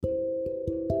Hi,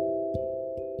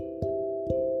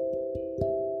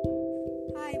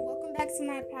 welcome back to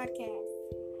my podcast.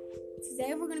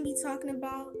 Today we're going to be talking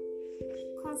about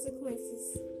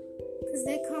consequences because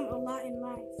they come a lot in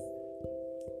life.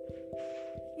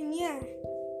 And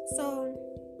so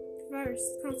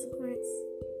first, consequence.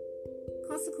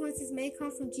 Consequences may come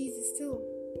from Jesus too.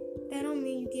 That don't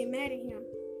mean you get mad at him.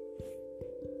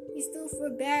 He still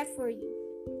feel bad for you.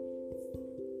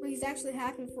 But he's actually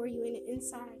happy for you in the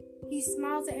inside. He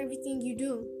smiles at everything you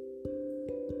do.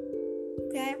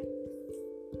 Okay?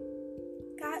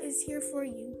 God is here for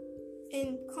you.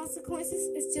 And consequences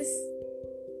is just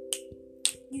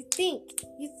you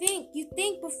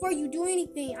think before you do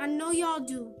anything. I know y'all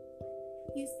do.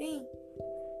 You think.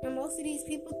 And most of these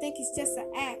people think it's just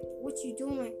an act, what you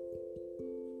doing.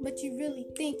 But you really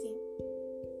thinking.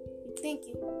 You're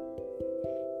thinking.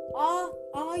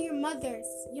 All your mothers,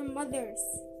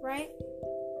 right?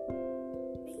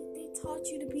 They taught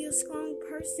you to be a strong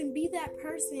person. Be that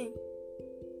person.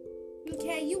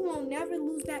 Okay, you won't never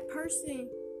lose that person.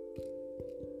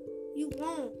 You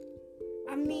won't.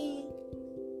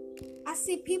 I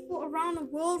see people around the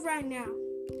world right now.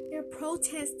 They're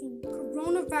protesting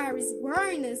coronavirus,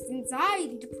 worrying us,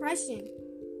 anxiety, depression.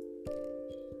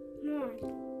 Come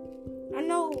on. I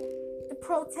know the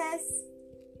protests.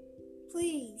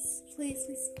 Please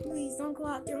don't go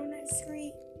out there on that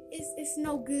street. It's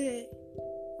no good.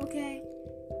 Okay?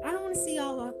 I don't want to see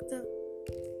y'all locked up.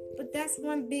 But that's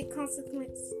one big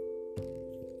consequence.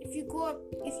 If you go out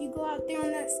there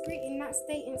on that street and not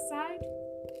stay inside,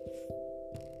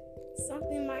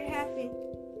 something might happen.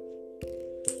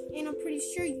 And I'm pretty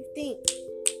sure you think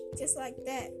just like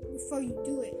that before you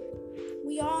do it.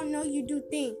 We all know you do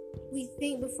think. We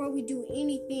think before we do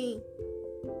anything.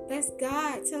 That's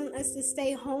God telling us to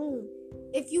stay home.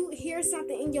 If you hear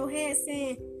something in your head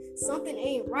saying something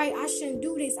ain't right, I shouldn't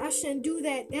do this, I shouldn't do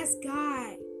that, that's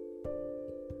God.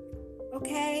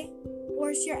 Okay?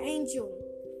 Or it's your angel.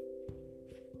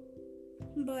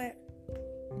 But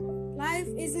life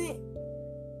isn't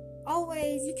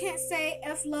always, you can't say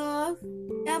F love,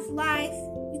 F life.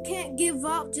 You can't give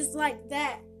up just like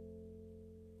that.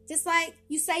 Just like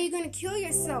you say you're going to kill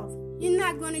yourself. You're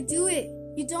not going to do it.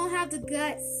 You don't have the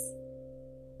guts.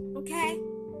 Okay?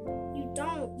 You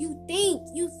don't. You think.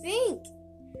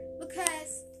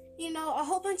 Because, a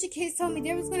whole bunch of kids told me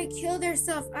they was going to kill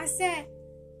themselves. I said,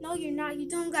 no, you're not. You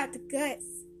don't got the guts.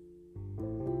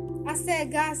 I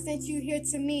said, God sent you here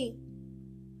to me.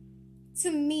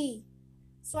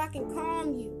 So I can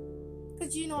calm you.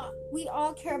 Because, we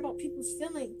all care about people's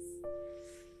feelings.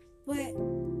 But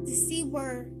the C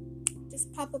word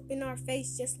just pop up in our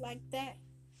face just like that.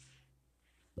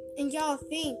 And y'all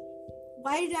think,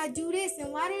 why did I do this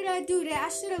and why did I do that? I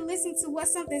should have listened to what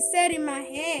something said in my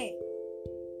head.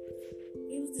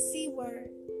 It was the C word.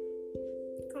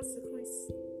 Consequence.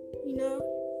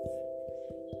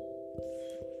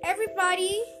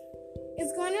 Everybody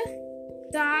is gonna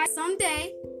die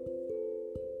someday.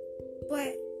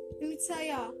 But let me tell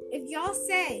y'all, if y'all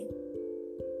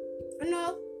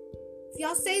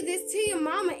say this to your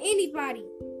mama, anybody,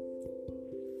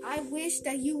 I wish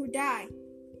that you would die.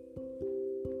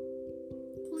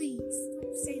 Please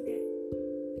don't say that.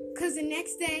 Because the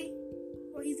next day,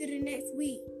 or either the next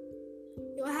week,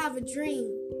 you'll have a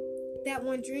dream. That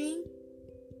one dream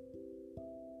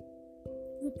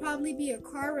will probably be a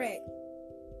car wreck,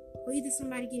 or either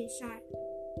somebody getting shot.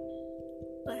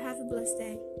 But have a blessed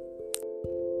day.